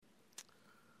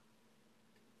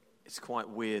It's quite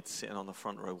weird sitting on the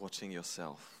front row watching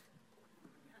yourself.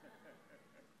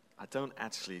 I don't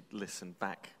actually listen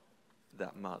back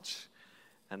that much.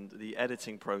 And the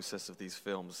editing process of these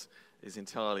films is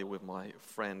entirely with my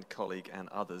friend, colleague, and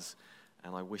others.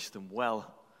 And I wish them well.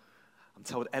 I'm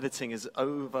told editing is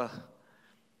overrated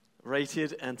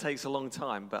and takes a long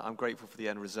time, but I'm grateful for the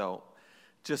end result.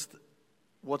 Just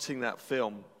watching that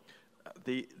film,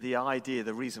 the idea,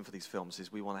 the reason for these films is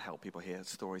we want to help people hear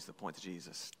stories that point to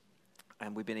Jesus.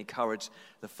 And we've been encouraged.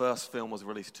 The first film was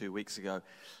released 2 weeks ago.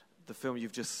 The film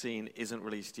you've just seen isn't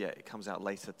released yet. It comes out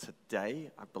later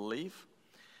today, I believe.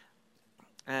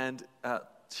 And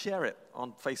share it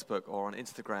on Facebook or on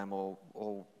Instagram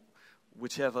or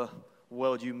whichever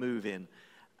world you move in,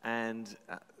 and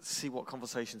see what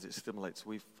conversations it stimulates.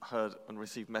 We've heard and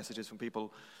received messages from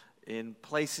people in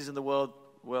places in the world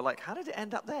where like, how did it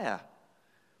end up there?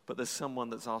 But there's someone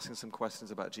that's asking some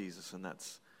questions about Jesus, and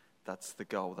that's the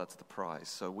goal, that's the prize.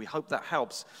 So we hope that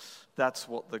helps. That's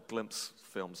what the Glimpse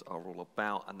films are all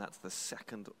about, and that's the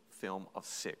second film of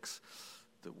 6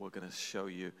 that we're going to show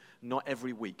you, not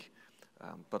every week,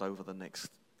 but over the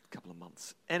next couple of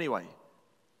months. Anyway,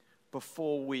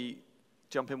 before we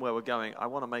jump in where we're going, I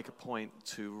want to make a point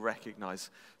to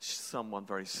recognize someone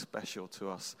very special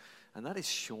to us, and that is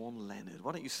Sean Leonard.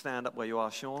 Why don't you stand up where you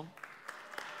are, Sean?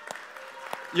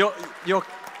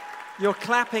 You're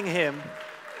clapping him.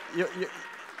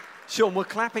 Sean, we're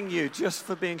clapping you just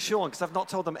for being Sean, because I've not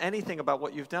told them anything about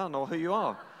what you've done or who you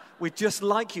are. We just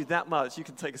like you that much. You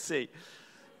can take a seat.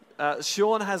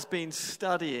 Sean has been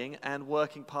studying and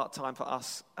working part-time for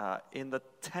us in the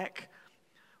tech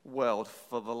world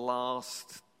for the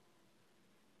last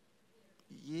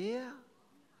year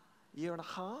and a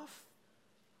half.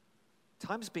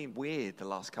 Time's been weird the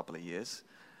last couple of years.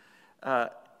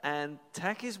 And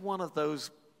tech is one of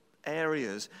those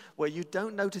areas where you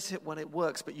don't notice it when it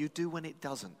works, but you do when it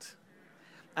doesn't.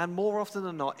 And more often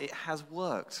than not, it has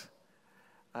worked.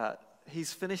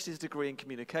 He's finished his degree in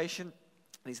communication.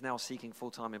 He's now seeking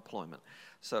full-time employment.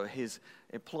 So his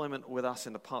employment with us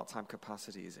in the part-time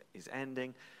capacity is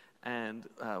ending, and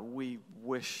we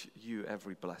wish you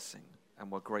every blessing,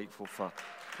 and we're grateful for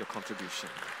your contribution.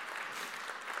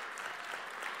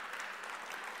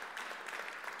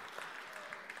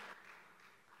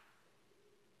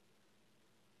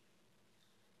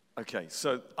 Okay,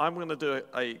 so I'm going to do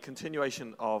a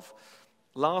continuation of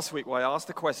last week where I asked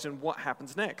the question, what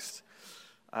happens next?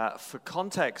 For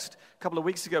context, a couple of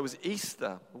weeks ago was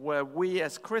Easter, where we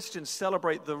as Christians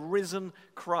celebrate the risen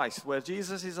Christ, where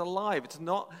Jesus is alive.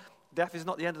 Death is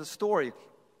not the end of the story,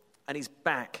 and he's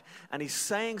back. And he's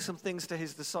saying some things to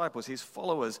his disciples, his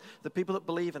followers, the people that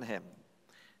believe in him,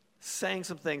 saying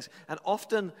some things. And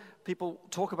often people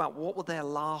talk about what were their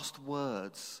last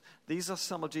words. These are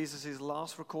some of Jesus'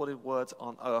 last recorded words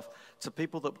on earth to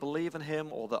people that believe in him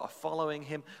or that are following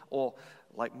him, or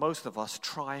like most of us,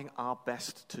 trying our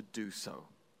best to do so.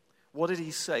 What did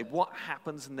he say? What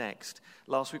happens next?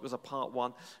 Last week was a part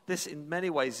 1. This, in many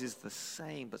ways, is the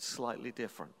same but slightly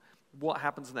different. What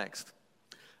happens next?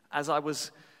 As I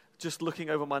was just looking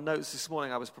over my notes this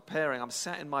morning, I was preparing. I'm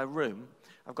sat in my room.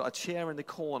 I've got a chair in the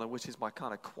corner, which is my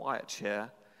kind of quiet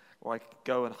chair, where I can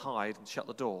go and hide and shut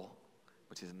the door,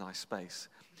 which is a nice space.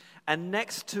 And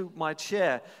next to my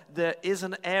chair, there is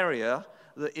an area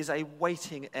that is a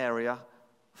waiting area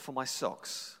for my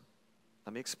socks.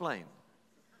 Let me explain.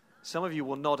 Some of you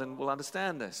will nod and will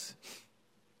understand this.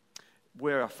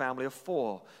 We're a family of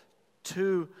 4.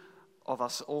 2 of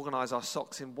us organize our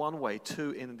socks in one way,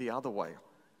 2 in the other way.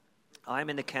 I'm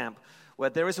in the camp where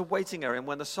there is a waiting area, and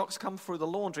when the socks come through the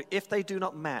laundry, if they do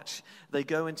not match, they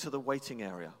go into the waiting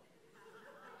area.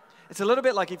 It's a little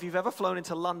bit like if you've ever flown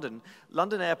into London.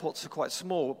 London airports are quite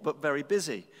small, but very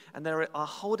busy. And there are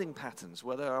holding patterns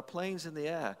where there are planes in the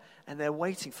air, and they're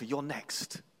waiting for your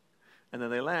next. And then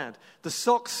they land. The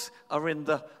socks are in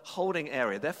the holding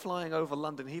area. They're flying over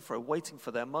London Heathrow, waiting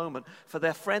for their moment, for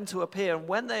their friend to appear. And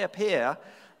when they appear,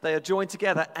 they are joined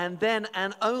together. And then,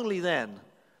 and only then,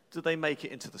 do they make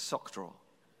it into the sock drawer.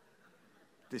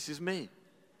 This is me.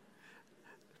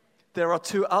 There are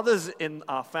 2 others in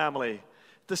our family.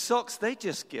 The socks, they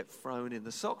just get thrown in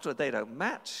the sock drawer. They don't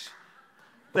match.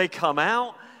 They come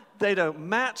out. They don't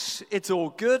match. It's all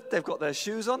good. They've got their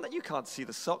shoes on. You can't see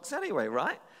the socks anyway,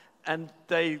 right? And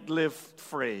they live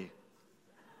free.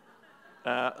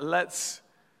 Let's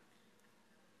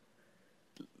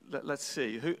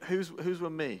see. Who's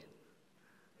with me?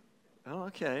 Oh,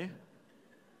 okay.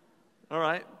 All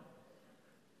right.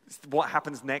 What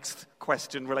happens next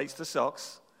question relates to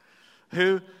socks.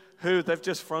 Who they've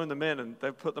just thrown them in and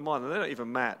they've put them on and they don't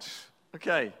even match.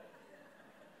 Okay.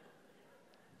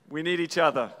 We need each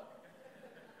other.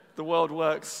 the world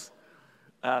works.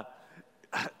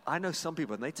 I know some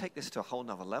people, and they take this to a whole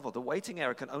nother level. The waiting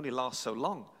area can only last so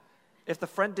long. If the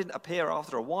friend didn't appear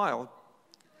after a while,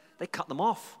 they cut them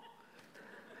off.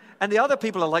 And the other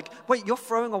people are like, wait, you're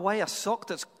throwing away a sock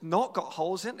that's not got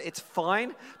holes in? It's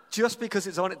fine just because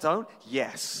it's on its own?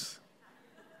 Yes.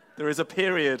 There is a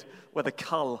period where the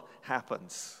cull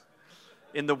happens.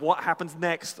 In the what happens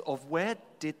next of where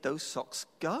did those socks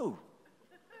go?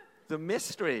 The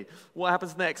mystery. What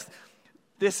happens next?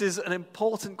 This is an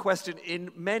important question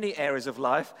in many areas of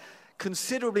life,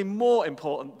 considerably more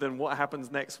important than what happens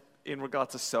next in regard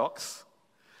to socks.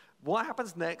 What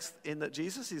happens next in that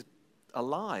Jesus is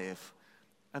alive?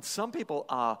 And some people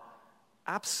are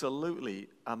absolutely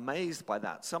amazed by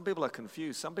that. Some people are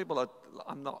confused. Some people are,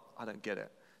 I don't get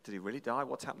it. Did he really die?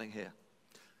 What's happening here?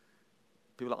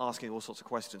 People are asking all sorts of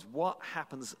questions. What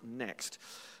happens next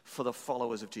for the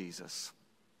followers of Jesus?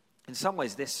 In some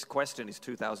ways, this question is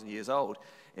 2,000 years old.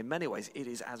 In many ways, it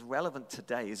is as relevant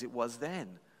today as it was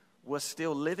then. We're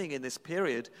still living in this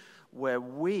period where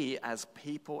we as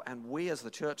people and we as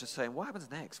the church are saying, what happens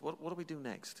next? What do we do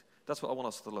next? That's what I want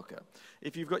us to look at.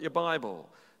 If you've got your Bible,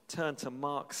 turn to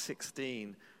Mark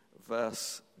 16,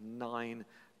 verse 9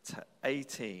 to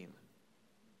 18.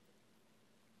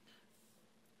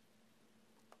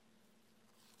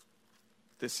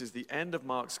 This is the end of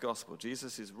Mark's gospel.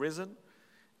 Jesus is risen,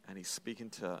 and he's speaking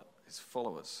to his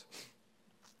followers.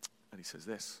 And he says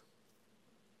this.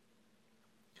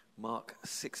 Mark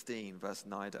 16, verse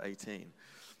 9 to 18.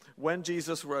 When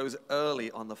Jesus rose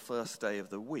early on the first day of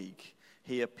the week,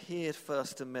 he appeared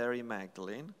first to Mary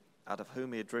Magdalene, out of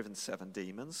whom he had driven 7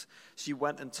 demons. She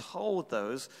went and told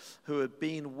those who had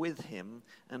been with him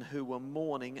and who were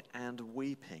mourning and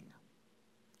weeping.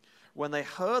 When they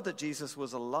heard that Jesus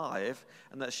was alive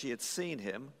and that she had seen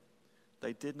him,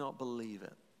 they did not believe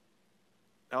it.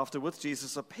 Afterwards,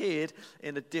 Jesus appeared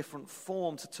in a different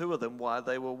form to 2 of them while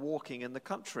they were walking in the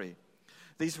country.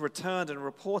 These returned and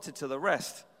reported to the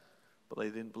rest, but they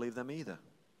didn't believe them either.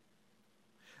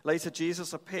 Later,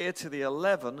 Jesus appeared to the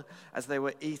 11 as they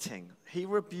were eating. He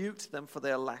rebuked them for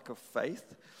their lack of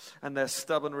faith and their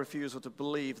stubborn refusal to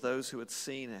believe those who had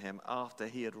seen him after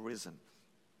he had risen.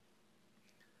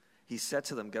 He said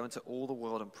to them, "Go into all the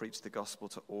world and preach the gospel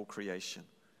to all creation.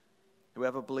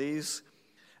 Whoever believes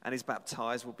and is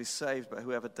baptized will be saved, but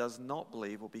whoever does not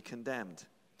believe will be condemned.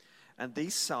 And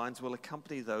these signs will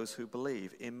accompany those who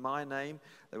believe. In my name,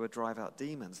 they will drive out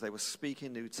demons. They will speak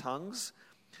in new tongues.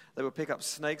 They will pick up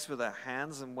snakes with their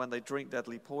hands, and when they drink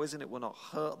deadly poison, it will not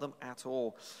hurt them at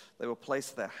all. They will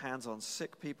place their hands on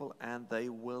sick people, and they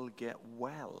will get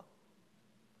well."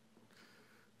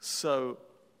 So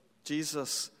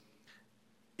Jesus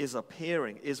is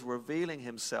appearing, is revealing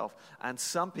himself, and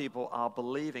some people are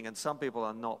believing and some people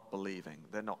are not believing.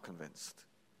 They're not convinced,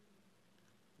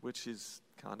 which is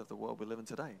kind of the world we live in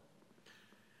today.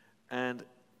 And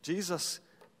Jesus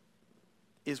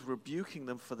is rebuking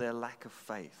them for their lack of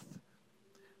faith.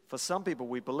 For some people,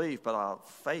 we believe, but our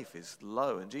faith is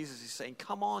low. And Jesus is saying,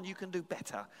 come on, you can do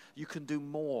better. You can do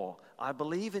more. I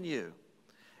believe in you.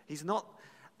 He's not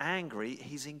angry,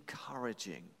 he's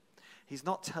encouraging. He's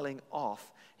not telling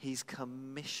off, he's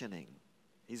commissioning.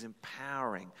 He's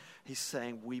empowering. He's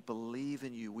saying, we believe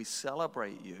in you. We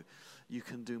celebrate you. You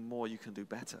can do more. You can do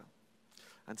better.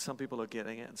 And some people are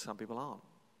getting it and some people aren't.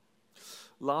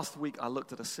 Last week, I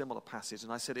looked at a similar passage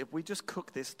and I said, if we just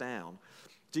cook this down,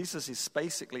 Jesus is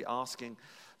basically asking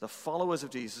the followers of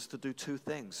Jesus to do 2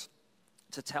 things.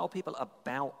 To tell people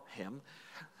about him,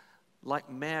 like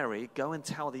Mary, go and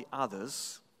tell the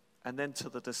others. And then to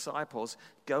the disciples,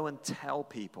 go and tell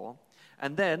people.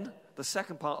 And then the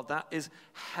second part of that is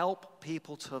help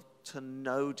people to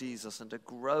know Jesus and to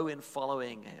grow in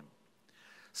following him.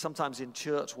 Sometimes in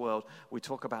church world, we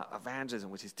talk about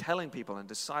evangelism, which is telling people, and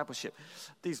discipleship.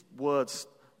 These words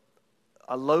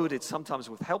are loaded sometimes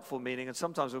with helpful meaning and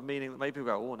sometimes with meaning that maybe people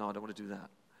go, oh no, I don't want to do that.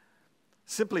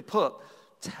 Simply put,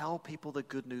 tell people the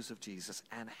good news of Jesus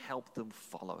and help them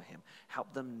follow him.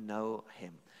 Help them know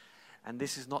him. And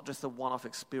this is not just a one-off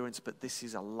experience, but this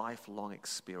is a lifelong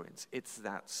experience. It's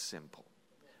that simple.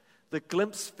 The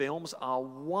glimpse films are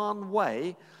one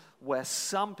way where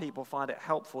some people find it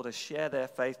helpful to share their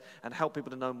faith and help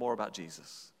people to know more about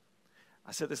Jesus.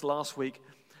 I said this last week.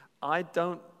 I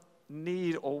don't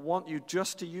need or want you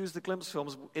just to use the glimpse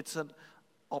films. It's an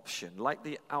option, like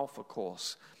the Alpha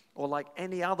course or like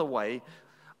any other way.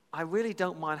 I really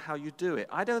don't mind how you do it.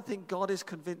 I don't think God is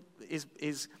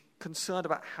concerned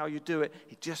about how you do it.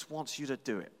 He just wants you to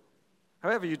do it.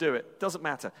 However you do it, doesn't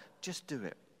matter. Just do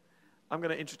it. I'm going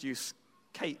to introduce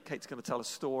Kate. Kate's going to tell a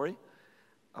story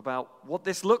about what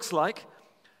this looks like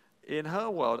in her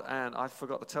world, and I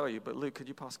forgot to tell you, but Luke, could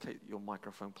you pass Kate your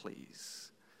microphone,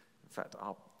 please? In fact,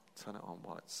 I'll turn it on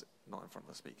while it's not in front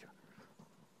of the speaker.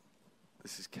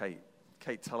 This is Kate.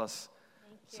 Kate, tell us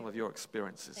some of your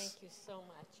experiences. Thank you so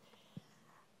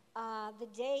much. The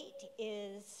date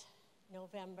is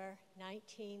November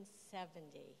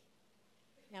 1970.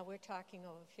 Now, we're talking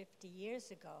over 50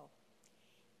 years ago.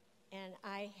 And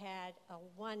I had a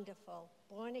wonderful,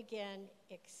 born-again,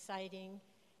 exciting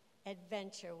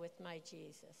adventure with my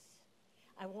Jesus.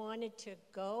 I wanted to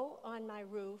go on my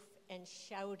roof and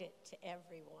shout it to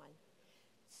everyone.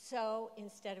 So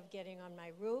instead of getting on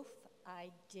my roof, I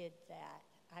did that.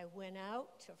 I went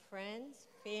out to friends,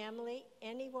 family,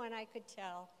 anyone I could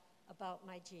tell about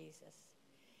my Jesus.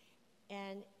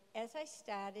 And as I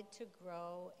started to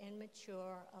grow and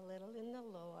mature a little in the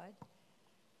Lord,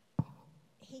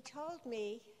 he told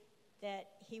me that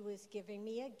he was giving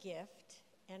me a gift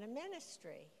and a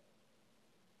ministry.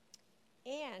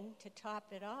 And to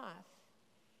top it off,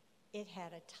 it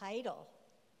had a title.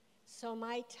 So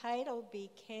my title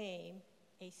became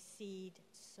a seed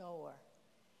sower.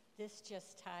 This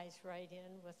just ties right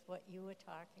in with what you were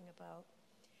talking about.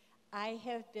 I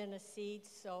have been a seed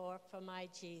sower for my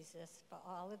Jesus for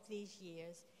all of these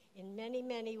years in many,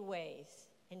 many ways,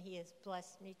 and he has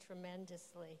blessed me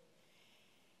tremendously.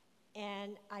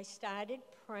 And I started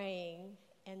praying,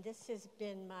 and this has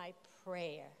been my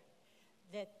prayer,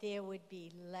 that there would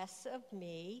be less of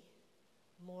me,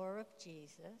 more of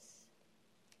Jesus,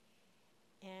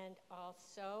 and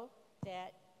also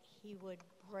that he would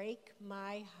break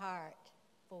my heart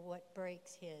for what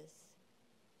breaks his.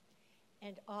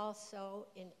 And also,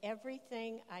 in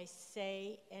everything I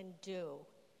say and do,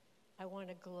 I want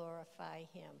to glorify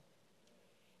him.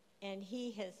 And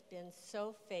he has been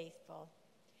so faithful.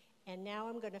 And now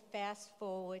I'm going to fast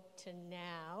forward to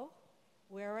now,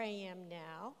 where I am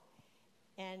now.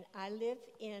 And I live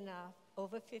in a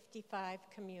over 55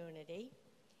 community.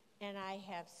 And I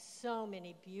have so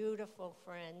many beautiful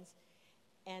friends.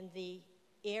 And the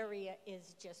area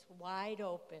is just wide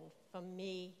open for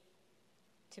me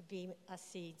to be a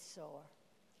seed sower.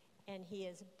 And he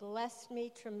has blessed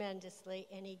me tremendously.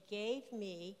 And he gave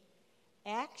me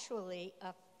actually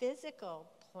a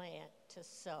physical plant to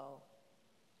sow.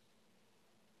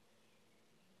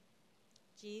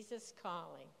 Jesus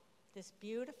Calling, this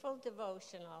beautiful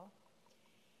devotional.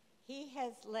 He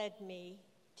has led me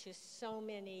to so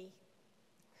many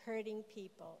hurting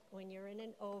people. When you're in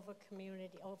an over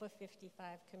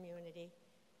 55 community,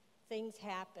 things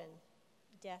happen.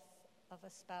 Death of a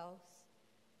spouse,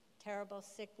 terrible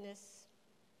sickness,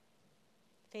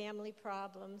 family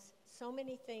problems. So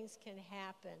many things can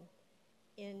happen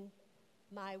in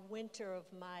my winter of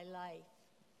my life.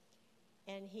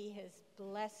 And he has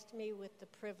blessed me with the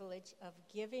privilege of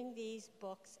giving these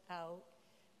books out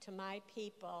to my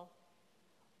people.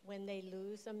 When they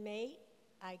lose a mate,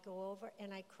 I go over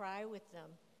and I cry with them.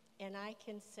 And I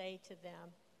can say to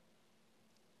them,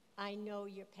 I know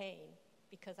your pain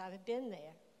because I've been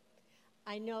there.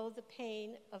 I know the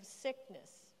pain of sickness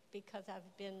because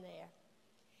I've been there.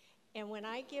 And when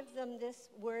I give them this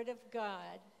word of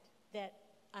God that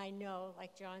I know,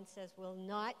 like John says, will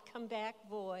not come back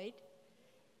void,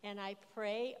 and I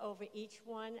pray over each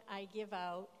one I give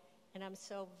out, and I'm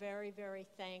so very, very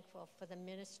thankful for the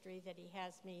ministry that he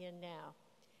has me in now.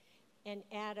 And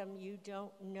Adam, you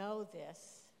don't know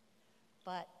this,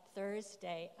 but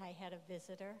Thursday I had a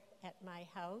visitor at my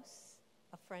house,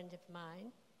 a friend of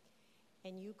mine,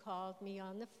 and you called me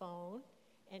on the phone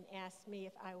and asked me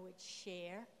if I would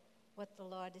share what the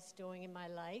Lord is doing in my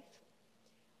life.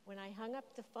 When I hung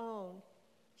up the phone,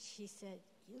 she said,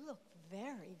 "You look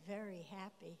very, very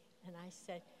happy." And I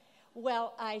said,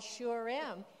 "Well, I sure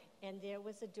am." And there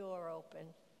was a door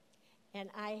open. And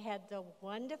I had the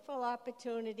wonderful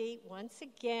opportunity, once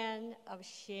again, of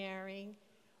sharing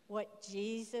what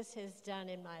Jesus has done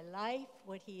in my life,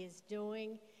 what he is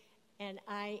doing. And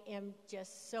I am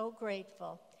just so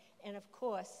grateful. And of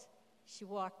course, she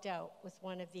walked out with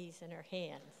one of these in her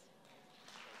hands.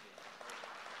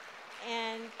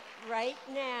 And right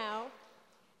now,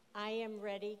 I am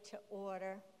ready to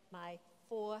order my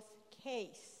 4th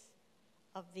case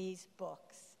of these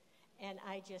books. And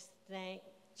I just thank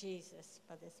Jesus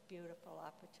for this beautiful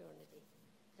opportunity.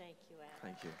 Thank you, Adam.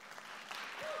 Thank you.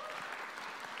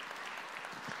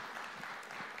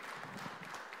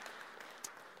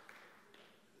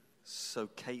 So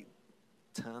Kate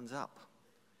turns up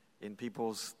in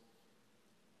people's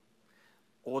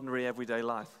ordinary everyday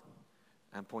life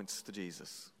and points to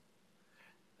Jesus.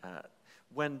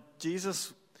 When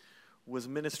Jesus was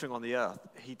ministering on the earth,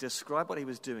 he described what he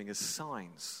was doing as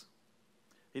signs.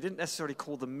 He didn't necessarily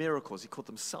call them miracles, he called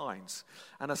them signs.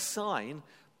 And a sign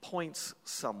points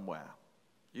somewhere.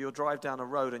 You'll drive down a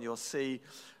road and you'll see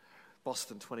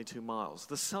Boston 22 miles.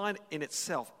 The sign in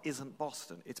itself isn't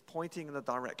Boston. It's pointing in the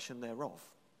direction thereof.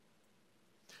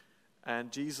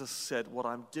 And Jesus said, what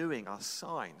I'm doing are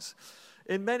signs.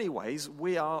 In many ways,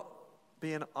 we are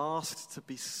being asked to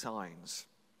be signs.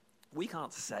 We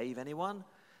can't save anyone.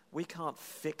 We can't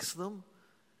fix them.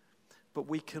 But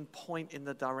we can point in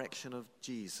the direction of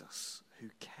Jesus, who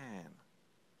can.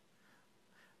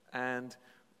 And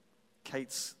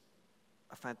Kate's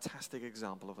a fantastic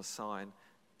example of a sign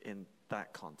in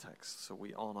that context. So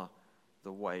we honor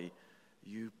the way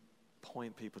you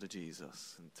point people to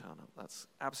Jesus and turn them. That's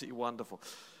absolutely wonderful.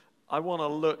 I want to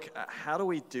look at how do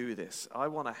we do this. I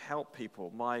want to help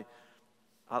people.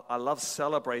 I love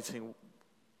celebrating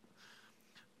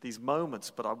these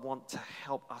moments, but I want to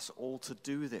help us all to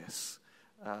do this.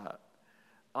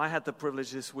 I had the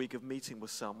privilege this week of meeting with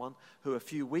someone who a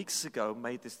few weeks ago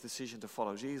made this decision to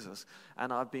follow Jesus.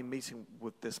 And I've been meeting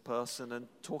with this person and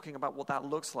talking about what that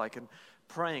looks like and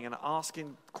praying and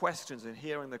asking questions and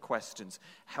hearing the questions,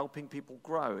 helping people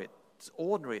grow. It's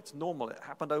ordinary, it's normal. It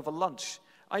happened over lunch.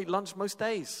 I eat lunch most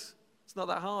days. It's not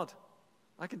that hard.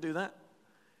 I can do that.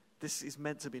 This is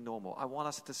meant to be normal. I want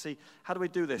us to see, how do we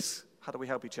do this? How do we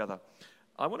help each other?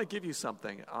 I want to give you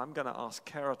something. I'm going to ask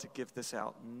Kara to give this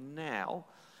out now.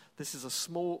 This is a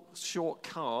small, short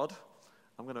card.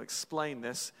 I'm going to explain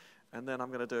this, and then I'm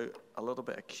going to do a little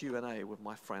bit of Q&A with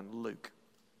my friend Luke.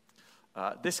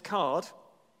 This card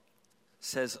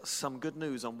says some good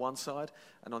news on one side,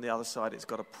 and on the other side it's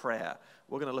got a prayer.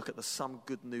 We're going to look at the some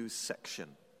good news section.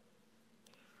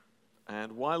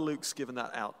 And while Luke's giving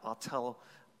that out, I'll tell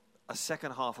a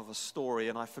second half of a story,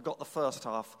 and I forgot the first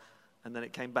half, and then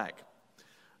it came back.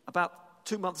 About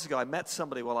 2 months ago, I met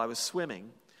somebody while I was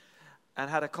swimming and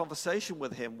had a conversation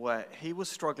with him where he was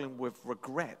struggling with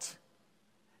regret.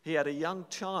 He had a young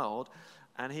child,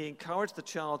 and he encouraged the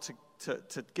child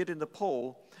to get in the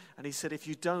pool, and he said, if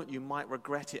you don't, you might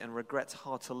regret it, and regret's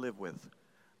hard to live with.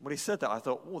 When he said that, I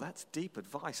thought, oh, that's deep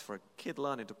advice for a kid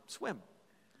learning to swim.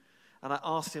 And I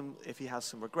asked him if he has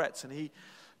some regrets, and he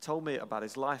told me about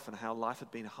his life and how life had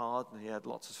been hard, and he had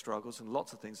lots of struggles and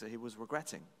lots of things that he was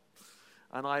regretting.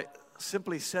 And I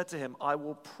simply said to him, I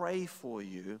will pray for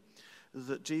you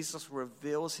that Jesus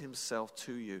reveals himself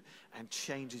to you and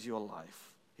changes your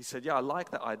life. He said, yeah, I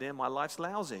like that idea. My life's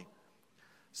lousy.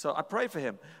 So I prayed for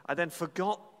him. I then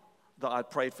forgot that I'd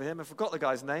prayed for him and forgot the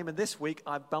guy's name. And this week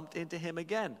I bumped into him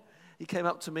again. He came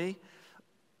up to me,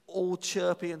 all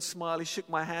chirpy and smiley, shook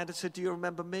my hand and said, do you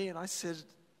remember me? And I said,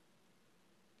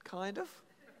 kind of.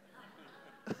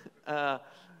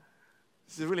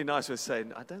 This is a really nice way of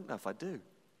saying, I don't know if I do.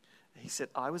 He said,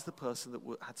 I was the person that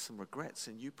had some regrets,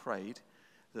 and you prayed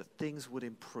that things would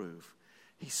improve.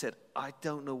 He said, I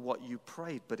don't know what you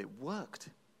prayed, but it worked.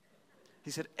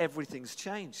 He said, everything's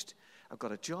changed. I've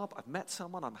got a job, I've met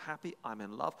someone, I'm happy, I'm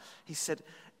in love. He said,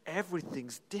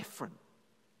 everything's different.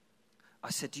 I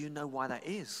said, do you know why that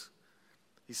is?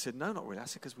 He said, no, not really. I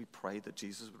said, because we prayed that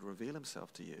Jesus would reveal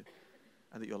himself to you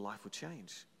and that your life would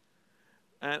change.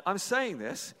 And I'm saying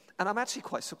this, and I'm actually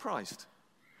quite surprised.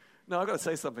 No, I've got to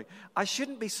say something. I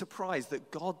shouldn't be surprised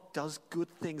that God does good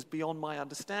things beyond my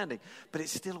understanding, but it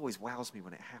still always wows me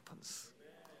when it happens.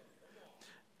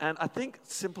 And I think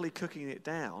simply cooking it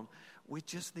down, we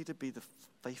just need to be the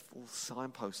faithful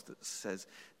signpost that says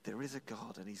there is a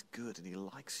God and he's good and he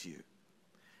likes you.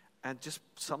 And just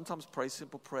sometimes pray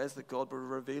simple prayers that God will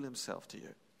reveal himself to you.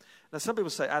 Now, some people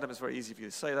say, Adam, it's very easy for you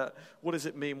to say that. What does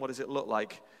it mean? What does it look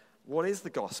like? What is the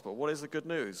gospel? What is the good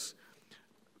news?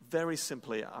 Very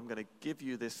simply, I'm going to give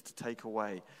you this to take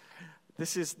away.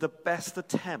 This is the best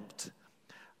attempt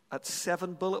at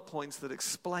 7 bullet points that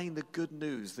explain the good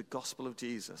news, the gospel of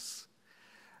Jesus.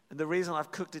 And the reason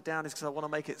I've cooked it down is because I want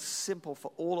to make it simple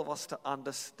for all of us to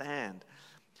understand.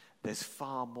 There's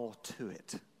far more to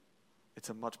it. It's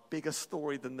a much bigger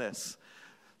story than this.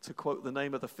 To quote the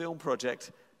name of the film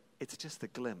project, it's just a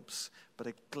glimpse, but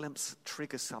a glimpse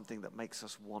triggers something that makes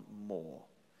us want more.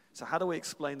 So how do we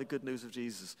explain the good news of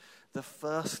Jesus? The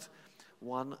first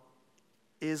one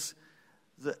is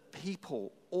that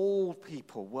people, all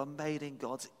people, were made in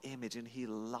God's image and he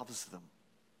loves them.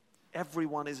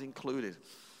 Everyone is included.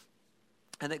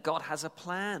 And that God has a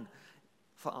plan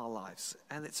for our lives.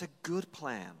 And it's a good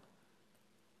plan.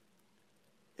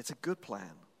 It's a good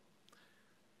plan.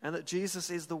 And that Jesus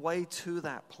is the way to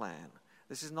that plan.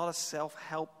 This is not a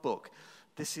self-help book.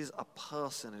 This is a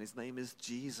person, and his name is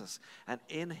Jesus. And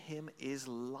in him is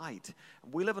light.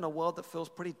 We live in a world that feels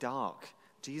pretty dark.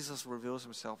 Jesus reveals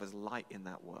himself as light in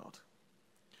that world.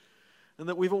 And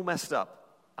that we've all messed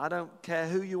up. I don't care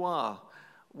who you are.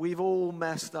 We've all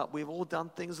messed up. We've all done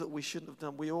things that we shouldn't have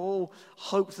done. We all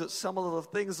hoped that some of the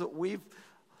things that we've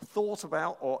thought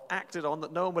about or acted on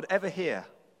that no one would ever hear.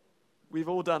 We've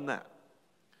all done that.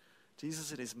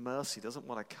 Jesus in his mercy doesn't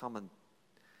want to come and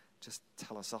just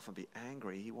tell us off and be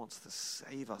angry. He wants to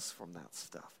save us from that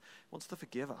stuff. He wants to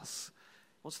forgive us.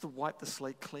 He wants to wipe the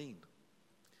slate clean.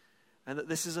 And that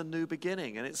this is a new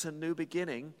beginning. And it's a new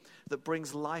beginning that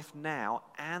brings life now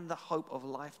and the hope of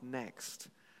life next.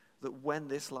 That when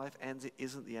this life ends, it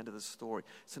isn't the end of the story.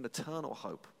 It's an eternal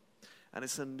hope. And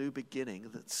it's a new beginning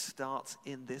that starts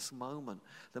in this moment.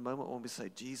 The moment when we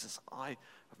say, Jesus, I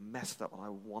have messed up and I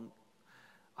want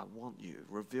you.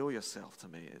 Reveal yourself to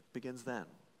me. It begins then.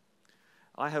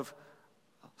 I have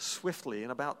swiftly,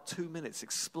 in about 2 minutes,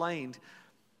 explained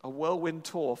a whirlwind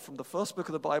tour from the first book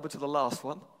of the Bible to the last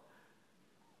one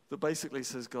that basically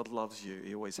says God loves you.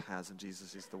 He always has, and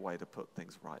Jesus is the way to put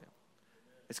things right.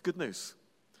 It's good news.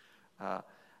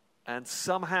 And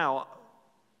somehow,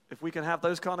 if we can have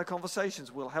those kind of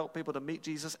conversations, we'll help people to meet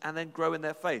Jesus and then grow in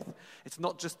their faith. It's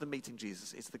not just the meeting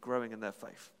Jesus, it's the growing in their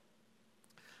faith.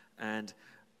 And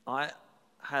I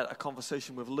had a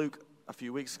conversation with Luke a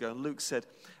few weeks ago, and Luke said,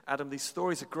 Adam, these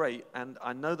stories are great, and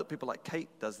I know that people like Kate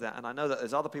does that, and I know that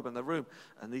there's other people in the room,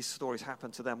 and these stories happen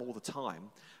to them all the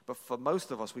time. But for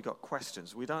most of us, we got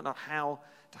questions. We don't know how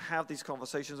to have these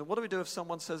conversations, and what do we do if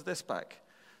someone says this back?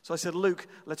 So I said, Luke,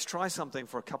 let's try something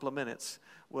for a couple of minutes.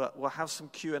 We'll have some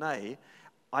Q&A.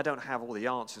 I don't have all the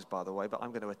answers, by the way, but I'm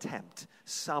going to attempt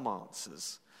some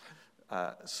answers.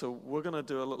 So we're going to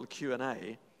do a little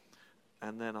Q&A,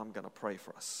 and then I'm going to pray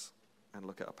for us and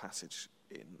look at a passage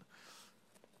in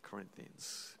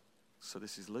Corinthians. So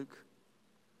this is Luke.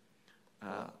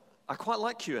 I quite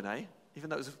like Q&A, even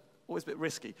though it was always a bit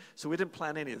risky. So we didn't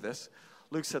plan any of this.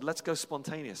 Luke said, let's go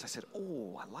spontaneous. I said,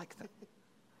 oh, I like that.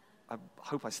 I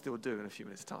hope I still do in a few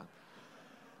minutes' time.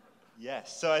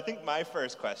 Yes. So I think my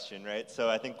first question, right? So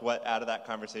I think what out of that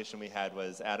conversation we had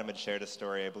was Adam had shared a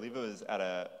story. I believe it was at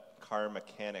a car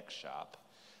mechanic shop.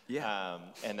 Yeah.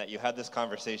 And that you had this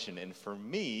conversation. And for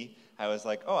me, I was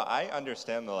like, oh, I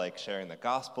understand the sharing the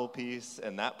gospel piece,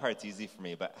 and that part's easy for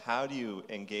me. But how do you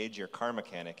engage your car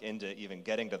mechanic into even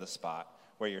getting to the spot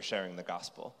where you're sharing the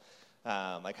gospel?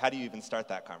 How do you even start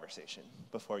that conversation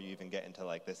before you even get into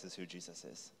this is who Jesus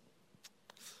is?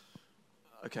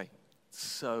 Okay,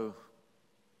 so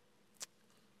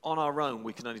on our own,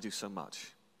 we can only do so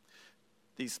much.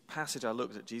 This passage I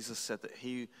looked at, Jesus said that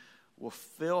he will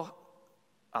fill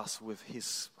us with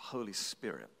his Holy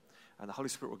Spirit, and the Holy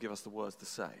Spirit will give us the words to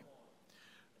say.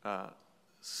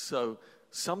 So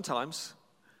sometimes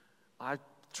I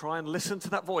try and listen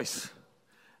to that voice,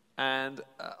 and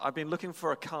I've been looking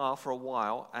for a car for a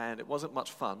while, and it wasn't much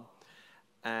fun,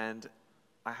 and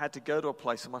I had to go to a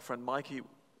place, and my friend Mikey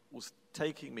was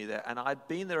taking me there, and I'd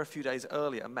been there a few days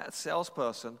earlier and met a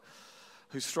salesperson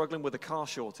who's struggling with a car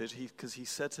shortage, because he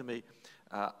said to me,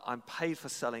 I'm paid for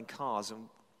selling cars, and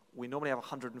we normally have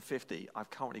 150. I've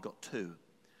currently got 2. And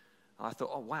I thought,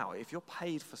 oh, wow, if you're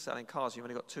paid for selling cars, you've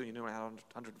only got 2, and you normally have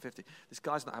 150. This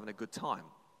guy's not having a good time.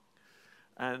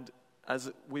 And as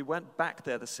we went back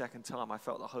there the second time, I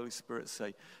felt the Holy Spirit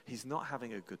say, he's not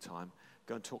having a good time.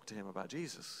 Go and talk to him about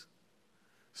Jesus.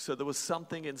 So there was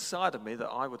something inside of me that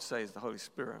I would say is the Holy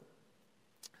Spirit.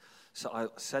 So I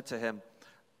said to him,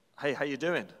 hey, how you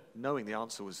doing? Knowing the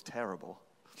answer was terrible.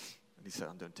 And he said,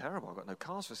 I'm doing terrible. I've got no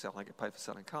cars for sale. I get paid for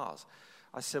selling cars.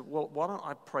 I said, well, why don't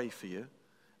I pray for you?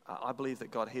 I believe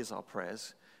that God hears our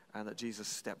prayers and that Jesus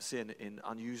steps in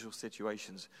unusual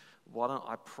situations. Why don't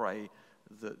I pray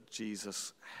that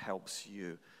Jesus helps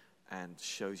you and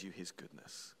shows you his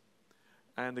goodness?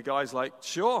 And the guy's like,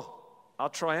 sure, I'll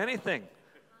try anything.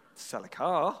 Sell a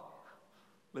car.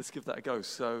 Let's give that a go.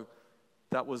 So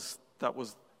that was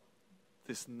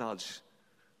this nudge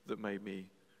that made me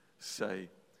say,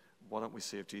 why don't we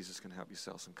see if Jesus can help you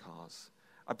sell some cars?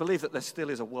 I believe that there still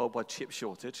is a worldwide chip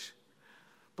shortage,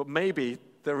 but maybe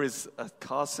there is a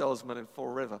car salesman in Fall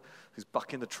River who's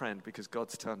bucking the trend because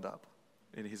God's turned up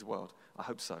in his world. I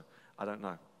hope so. I don't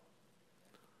know.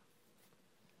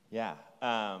 Yeah.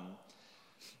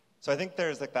 So I think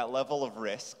there's that level of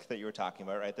risk that you were talking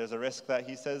about, right? There's a risk that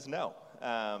he says no.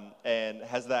 And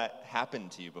has that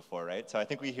happened to you before, right? So I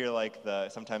think we hear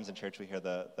sometimes in church we hear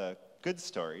the good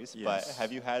stories, yes. But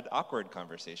have you had awkward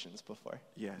conversations before?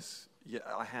 Yes. Yeah,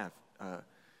 I have.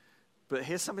 But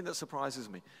here's something that surprises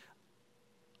me.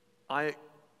 I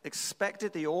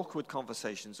expected the awkward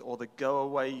conversations or the go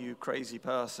away you crazy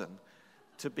person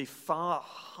to be far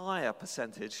higher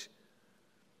percentage.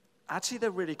 Actually, they're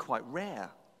really quite rare.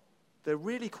 They're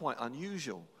really quite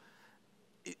unusual.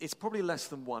 It's probably less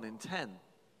than 1 in 10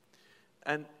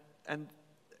 And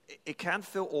it can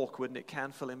feel awkward and it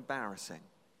can feel embarrassing.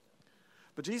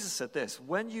 But Jesus said this,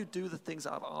 when you do the things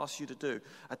that I've asked you to do,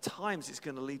 at times it's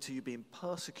going to lead to you being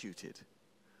persecuted.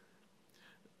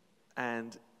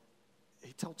 And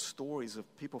he told stories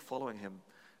of people following him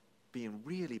being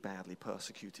really badly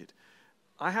persecuted.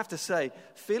 I have to say,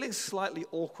 feeling slightly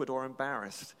awkward or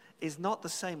embarrassed is not the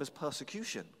same as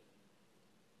persecution.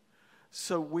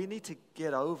 So we need to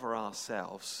get over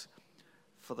ourselves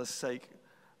for the sake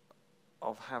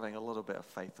of having a little bit of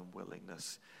faith and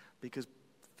willingness, because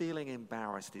feeling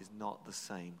embarrassed is not the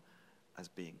same as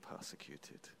being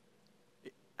persecuted.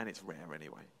 And it's rare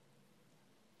anyway.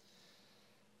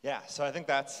 Yeah, so I think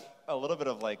that's a little bit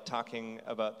of like talking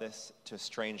about this to a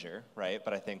stranger, right?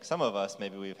 But I think some of us,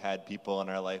 maybe we've had people in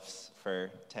our lives for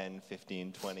 10,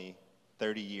 15, 20,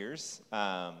 30 years,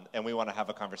 and we want to have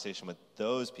a conversation with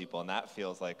those people, and that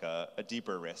feels like a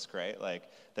deeper risk, right? Like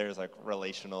there's like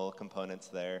relational components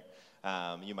there.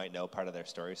 You might know part of their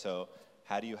story. So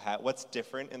how do you what's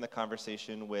different in the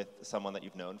conversation with someone that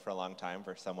you've known for a long time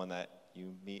versus someone that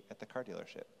you meet at the car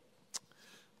dealership?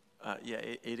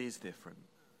 It is different.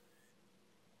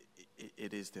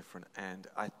 It is different, and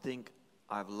I think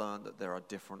I've learned that there are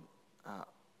different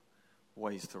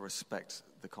ways to respect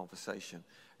the conversation.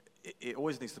 It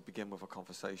always needs to begin with a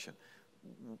conversation.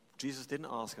 Jesus didn't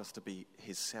ask us to be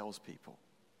his salespeople.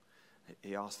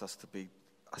 He asked us to be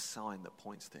a sign that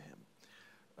points to him.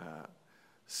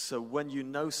 So when you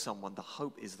know someone, the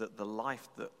hope is that the life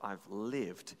that I've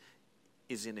lived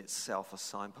is in itself a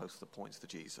signpost that points to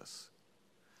Jesus.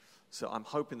 So I'm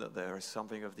hoping that there is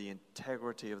something of the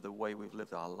integrity of the way we've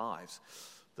lived our lives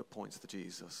that points to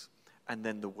Jesus, and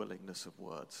then the willingness of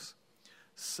words.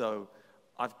 So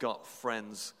I've got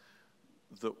friends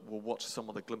that will watch some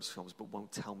of the Glimpse films but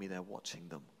won't tell me they're watching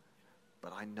them.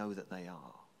 But I know that they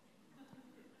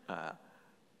are.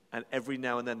 And every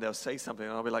now and then they'll say something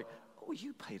and I'll be like, oh,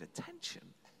 you paid attention.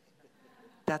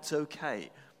 That's okay.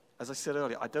 As I said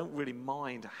earlier, I don't really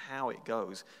mind how it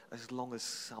goes as long as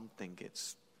something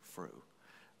gets through.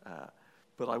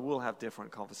 But I will have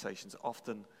different conversations,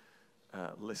 often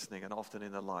listening and often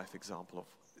in a life example of,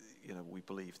 we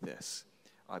believe this.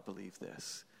 I believe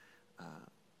this.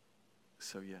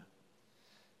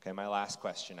 Okay, my last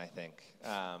question, I think.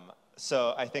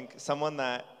 So I think someone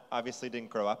that obviously didn't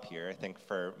grow up here, I think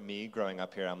for me growing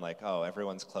up here, I'm like, oh,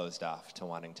 everyone's closed off to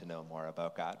wanting to know more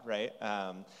about God, right?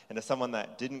 And as someone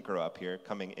that didn't grow up here,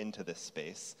 coming into this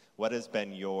space, what has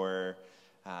been your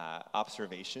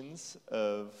observations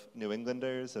of New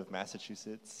Englanders, of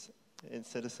Massachusetts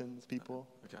citizens, people?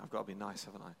 Okay, I've got to be nice,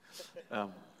 haven't I?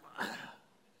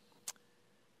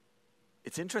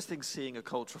 It's interesting seeing a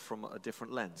culture from a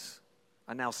different lens.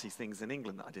 I now see things in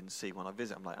England that I didn't see when I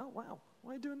visit. I'm like, oh, wow,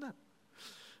 why are you doing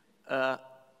that?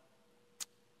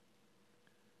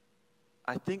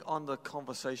 I think on the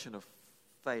conversation of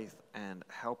faith and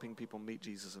helping people meet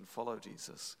Jesus and follow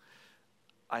Jesus,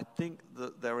 I think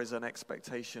that there is an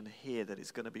expectation here that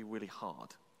it's going to be really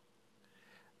hard.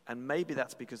 And maybe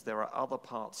that's because there are other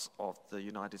parts of the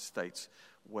United States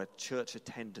where church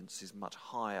attendance is much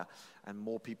higher and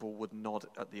more people would nod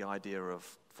at the idea of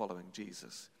following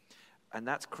Jesus. And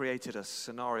that's created a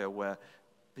scenario where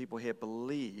people here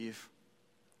believe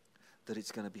that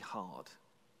it's going to be hard.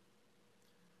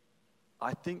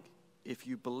 I think if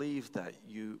you believe that,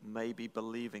 you may be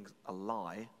believing a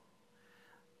lie.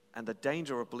 And the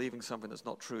danger of believing something that's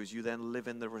not true is you then live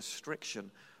in the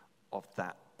restriction of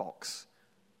that box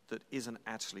that isn't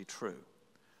actually true.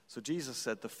 So Jesus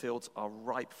said the fields are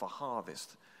ripe for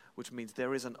harvest, which means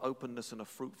there is an openness and a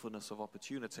fruitfulness of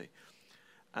opportunity.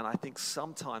 And I think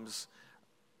sometimes,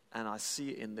 and I see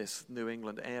it in this New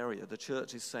England area, the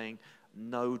church is saying,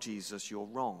 no, Jesus, you're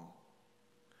wrong.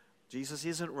 Jesus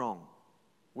isn't wrong.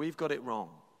 We've got it wrong.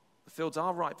 The fields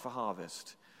are ripe for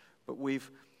harvest, but we've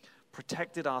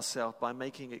protected ourselves by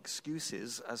making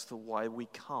excuses as to why we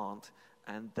can't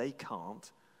and they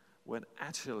can't, when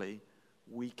actually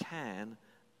we can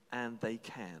and they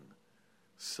can.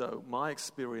 So my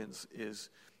experience is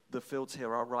the fields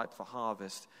here are ripe for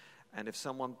harvest, and if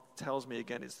someone tells me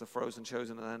again it's the frozen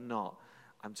chosen and they're not,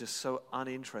 I'm just so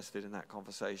uninterested in that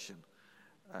conversation,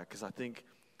 because I think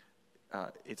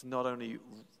it's not only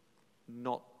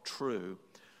not true,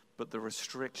 but the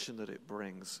restriction that it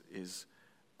brings is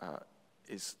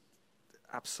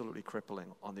absolutely crippling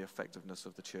on the effectiveness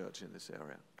of the church in this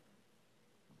area.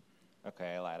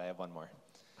 Okay, I lied. I have one more.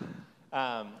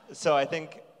 So I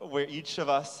think each of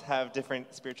us have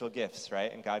different spiritual gifts,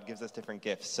 right? And God gives us different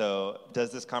gifts. So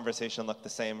does this conversation look the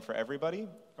same for everybody,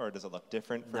 or does it look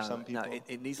different for some people? No,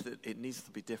 it needs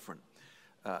to be different.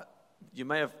 you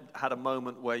may have had a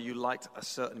moment where you liked a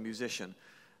certain musician,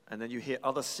 and then you hear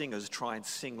other singers try and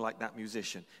sing like that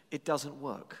musician. It doesn't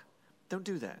work. Don't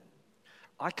do that.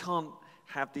 I can't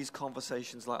have these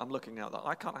conversations like, I'm looking out there,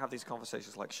 I can't have these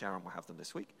conversations like Sharon will have them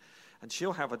this week. And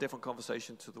she'll have a different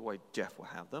conversation to the way Jeff will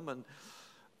have them, and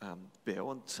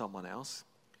Bill and someone else.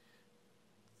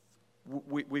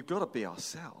 We've got to be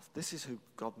ourselves. This is who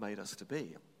God made us to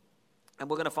be. And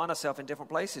we're going to find ourselves in different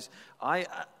places. I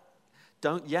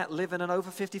don't yet live in an over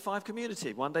 55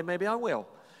 community. One day maybe I will.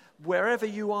 Wherever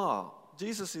you are,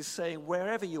 Jesus is saying,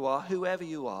 wherever you are, whoever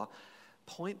you are,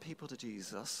 point people to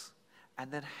Jesus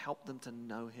and then help them to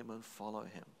know him and follow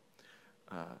him.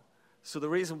 So the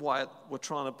reason why we're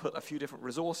trying to put a few different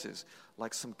resources,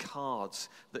 like some cards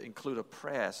that include a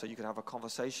prayer so you can have a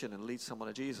conversation and lead someone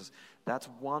to Jesus, that's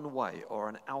one way. Or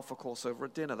an alpha course over a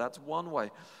dinner, that's one way.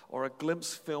 Or a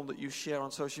glimpse film that you share on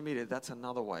social media, that's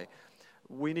another way.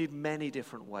 We need many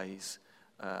different ways,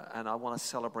 and I want to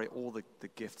celebrate all the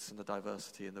gifts and the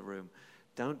diversity in the room.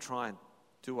 Don't try and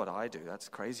do what I do. That's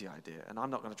a crazy idea, and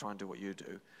I'm not going to try and do what you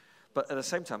do. But at the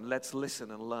same time, let's listen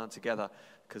and learn together,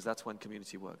 because that's when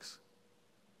community works.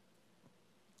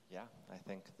 Yeah, I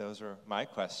think those were my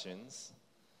questions.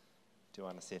 Do you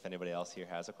want to see if anybody else here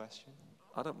has a question?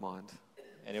 I don't mind.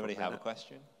 Anybody have a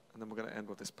question? And then we're going to end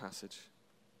with this passage.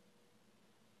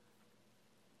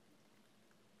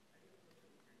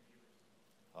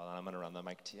 Hold on, I'm going to run the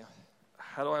mic to you.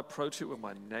 How do I approach it with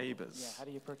my neighbors? Yeah, how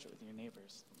do you approach it with your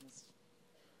neighbors?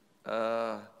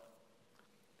 I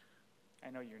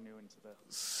know you're new into the...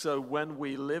 So when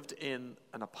we lived in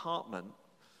an apartment,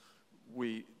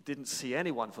 we didn't see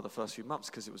anyone for the first few months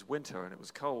because it was winter and it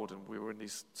was cold and we were in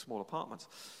these small apartments.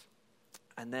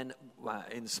 And then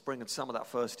in spring and summer that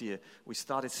first year, we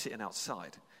started sitting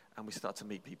outside and we started to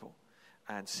meet people.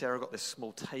 And Sarah got this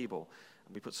small table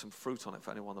and we put some fruit on it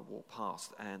for anyone that walked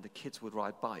past. And the kids would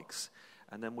ride bikes.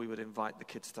 And then we would invite the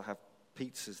kids to have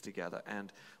pizzas together.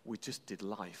 And we just did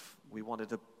life. We wanted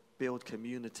to build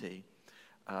community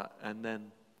and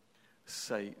then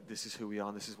say, this is who we are,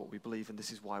 and this is what we believe, and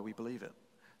this is why we believe it.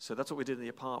 So that's what we did in the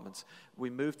apartments. We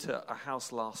moved to a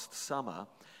house last summer,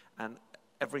 and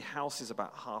every house is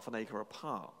about half an acre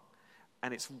apart.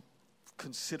 And it's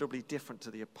considerably different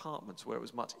to the apartments, where it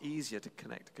was much easier to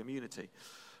connect to community.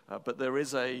 But there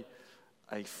is a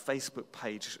Facebook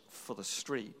page for the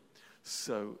street.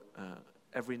 So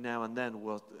every now and then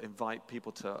we'll invite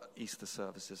people to Easter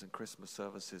services and Christmas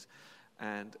services.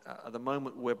 And at the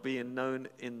moment, we're being known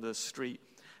in the street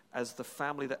as the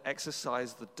family that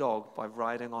exercised the dog by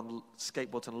riding on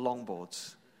skateboards and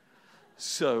longboards.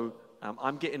 So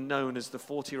I'm getting known as the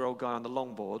 40-year-old guy on the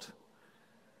longboard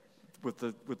with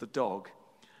the dog.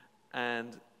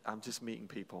 And I'm just meeting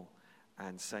people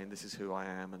and saying, this is who I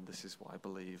am, and this is what I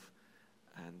believe,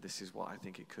 and this is what I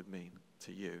think it could mean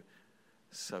to you.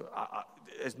 So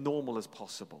as normal as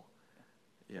possible.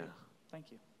 Yeah.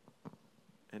 Thank you.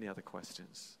 Any other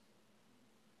questions?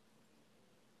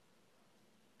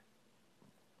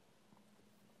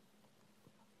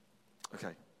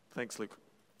 Okay, thanks, Luke.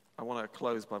 I want to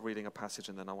close by reading a passage,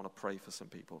 and then I want to pray for some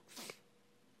people.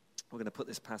 We're going to put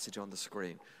this passage on the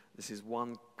screen. This is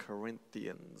 1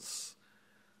 Corinthians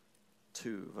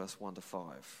 2, verse 1 to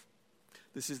 5.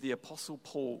 This is the Apostle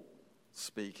Paul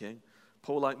speaking.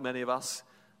 Paul, like many of us,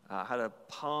 had a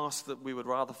past that we would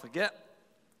rather forget,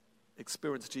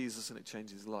 experienced Jesus, and it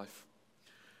changed his life.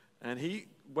 And he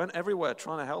went everywhere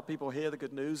trying to help people hear the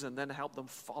good news and then help them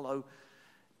follow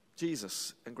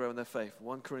Jesus and grow in their faith.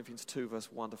 1 Corinthians 2,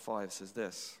 verse 1 to 5 says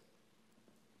this.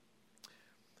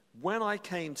 When I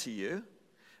came to you,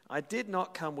 I did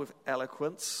not come with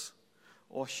eloquence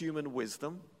or human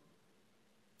wisdom.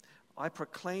 I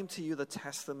proclaimed to you the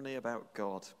testimony about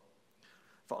God.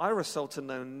 For I resolved to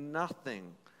know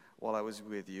nothing while I was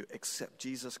with you except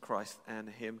Jesus Christ and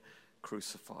him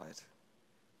crucified.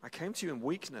 I came to you in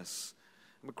weakness,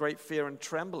 and with great fear and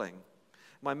trembling.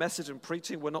 My message and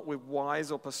preaching were not with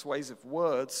wise or persuasive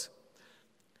words,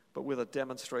 but with a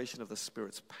demonstration of the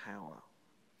Spirit's power,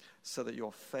 so that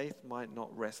your faith might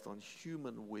not rest on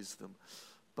human wisdom,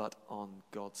 but on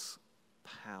God's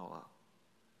power.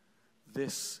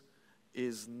 This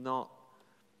is not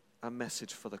a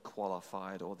message for the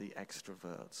qualified or the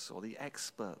extroverts or the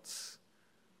experts.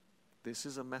 This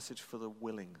is a message for the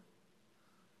willing.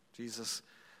 Jesus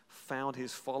found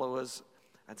his followers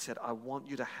and said, I want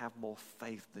you to have more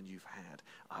faith than you've had.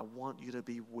 I want you to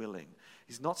be willing.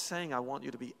 He's not saying, I want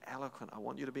you to be eloquent. I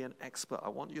want you to be an expert. I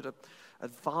want you to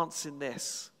advance in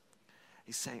this.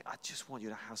 He's saying, I just want you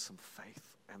to have some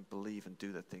faith and believe and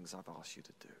do the things I've asked you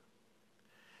to do.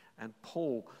 And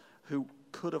Paul, who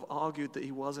could have argued that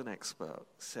he was an expert,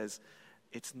 says,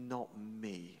 It's not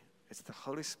me. It's the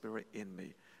Holy Spirit in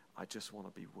me. I just want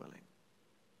to be willing.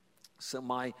 So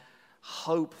my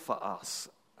hope for us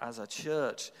as a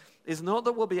church is not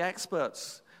that we'll be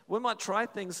experts. We might try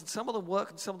things, and some of them work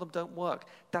and some of them don't work.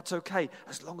 That's okay,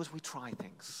 as long as we try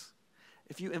things.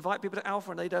 If you invite people to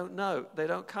Alpha and they don't know, they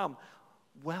don't come,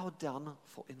 well done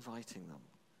for inviting them.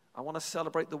 I want to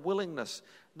celebrate the willingness,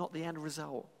 not the end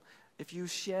result. If you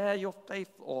share your faith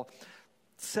or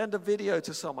send a video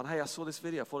to someone, hey, I saw this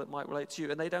video, I thought it might relate to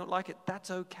you, and they don't like it,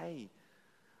 that's okay.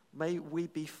 May we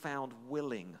be found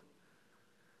willing.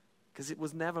 Because it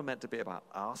was never meant to be about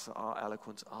us, our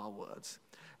eloquence, our words.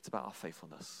 It's about our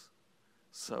faithfulness.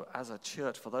 So as a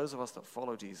church, for those of us that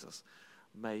follow Jesus,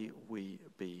 may we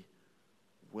be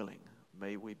willing.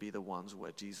 May we be the ones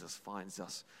where Jesus finds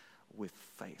us with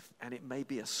faith. And it may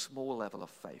be a small level of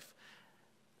faith.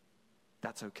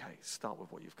 That's okay. Start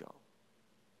with what you've got.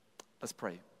 Let's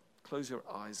pray. Close your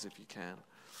eyes if you can.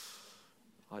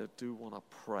 I do want to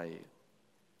pray.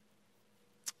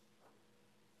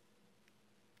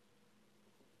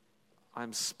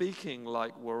 I'm speaking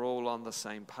like we're all on the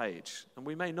same page, and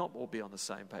we may not all be on the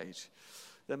same page.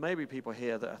 There may be people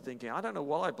here that are thinking, I don't know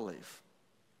what I believe.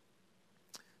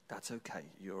 That's okay.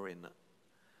 You're in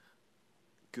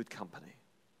good company.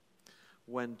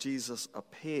 When Jesus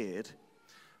appeared,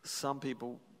 some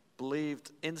people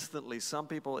believed instantly. Some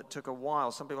people, it took a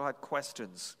while. Some people had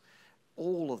questions.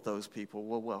 All of those people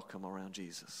were welcome around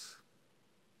Jesus.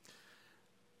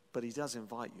 But he does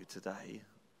invite you today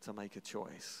to make a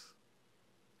choice.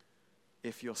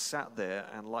 If you're sat there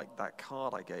and like that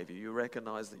card I gave you, you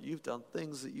recognize that you've done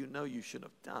things that you know you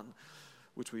shouldn't have done,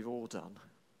 which we've all done,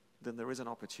 then there is an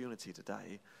opportunity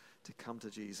today to come to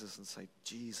Jesus and say,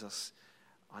 Jesus,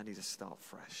 I need to start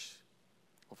fresh.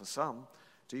 Or for some,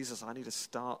 Jesus, I need to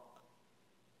start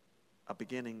a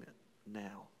beginning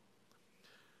now.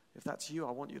 If that's you,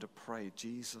 I want you to pray,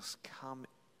 Jesus, come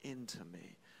into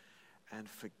me and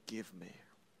forgive me.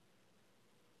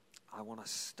 I want to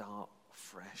start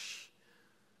fresh.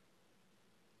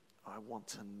 I want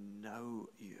to know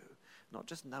you, not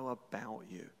just know about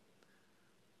you.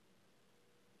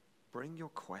 Bring your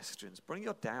questions, bring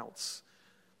your doubts,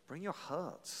 bring your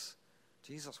hurts.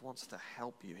 Jesus wants to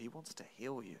help you. He wants to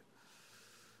heal you.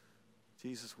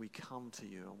 Jesus, we come to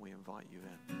you and we invite you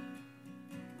in.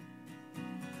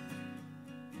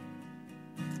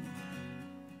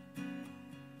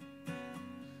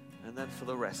 And then for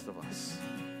the rest of us,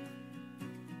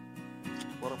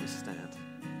 why don't we stand?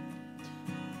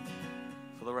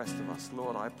 For the rest of us,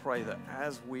 Lord, I pray that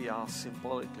as we are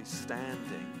symbolically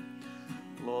standing,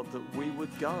 Lord, that we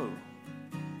would go.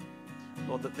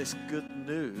 Lord, that this good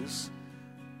news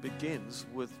begins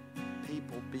with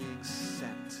people being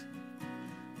sent.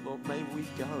 Lord, may we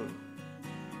go.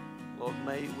 Lord,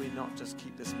 may we not just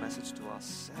keep this message to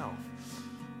ourselves,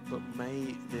 but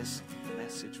may this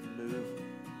message move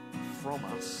from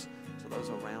us to those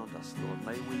around us. Lord,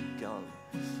 may we go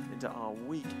into our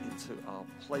week, into our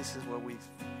places where we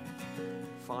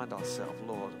find ourselves.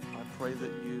 Lord, I pray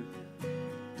that you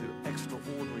do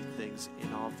extraordinary things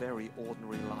in our very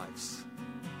ordinary lives.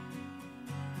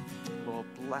 Lord,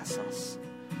 bless us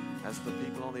as the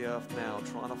people on the earth now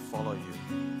trying to follow you.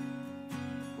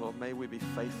 Lord, may we be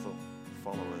faithful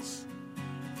followers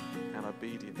and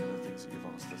obedient in the things that you've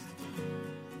asked us to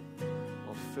do.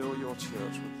 Lord, fill your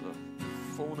church with the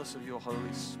fullness of your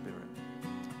Holy Spirit,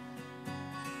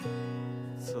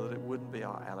 so that it wouldn't be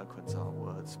our eloquence, our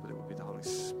words, but it would be the Holy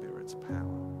Spirit's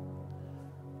power.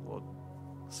 Lord,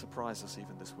 surprise us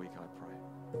even this week, I pray.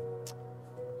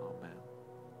 Amen.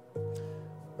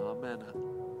 Amen.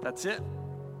 That's it.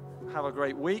 Have a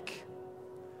great week,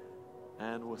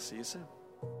 and we'll see you soon.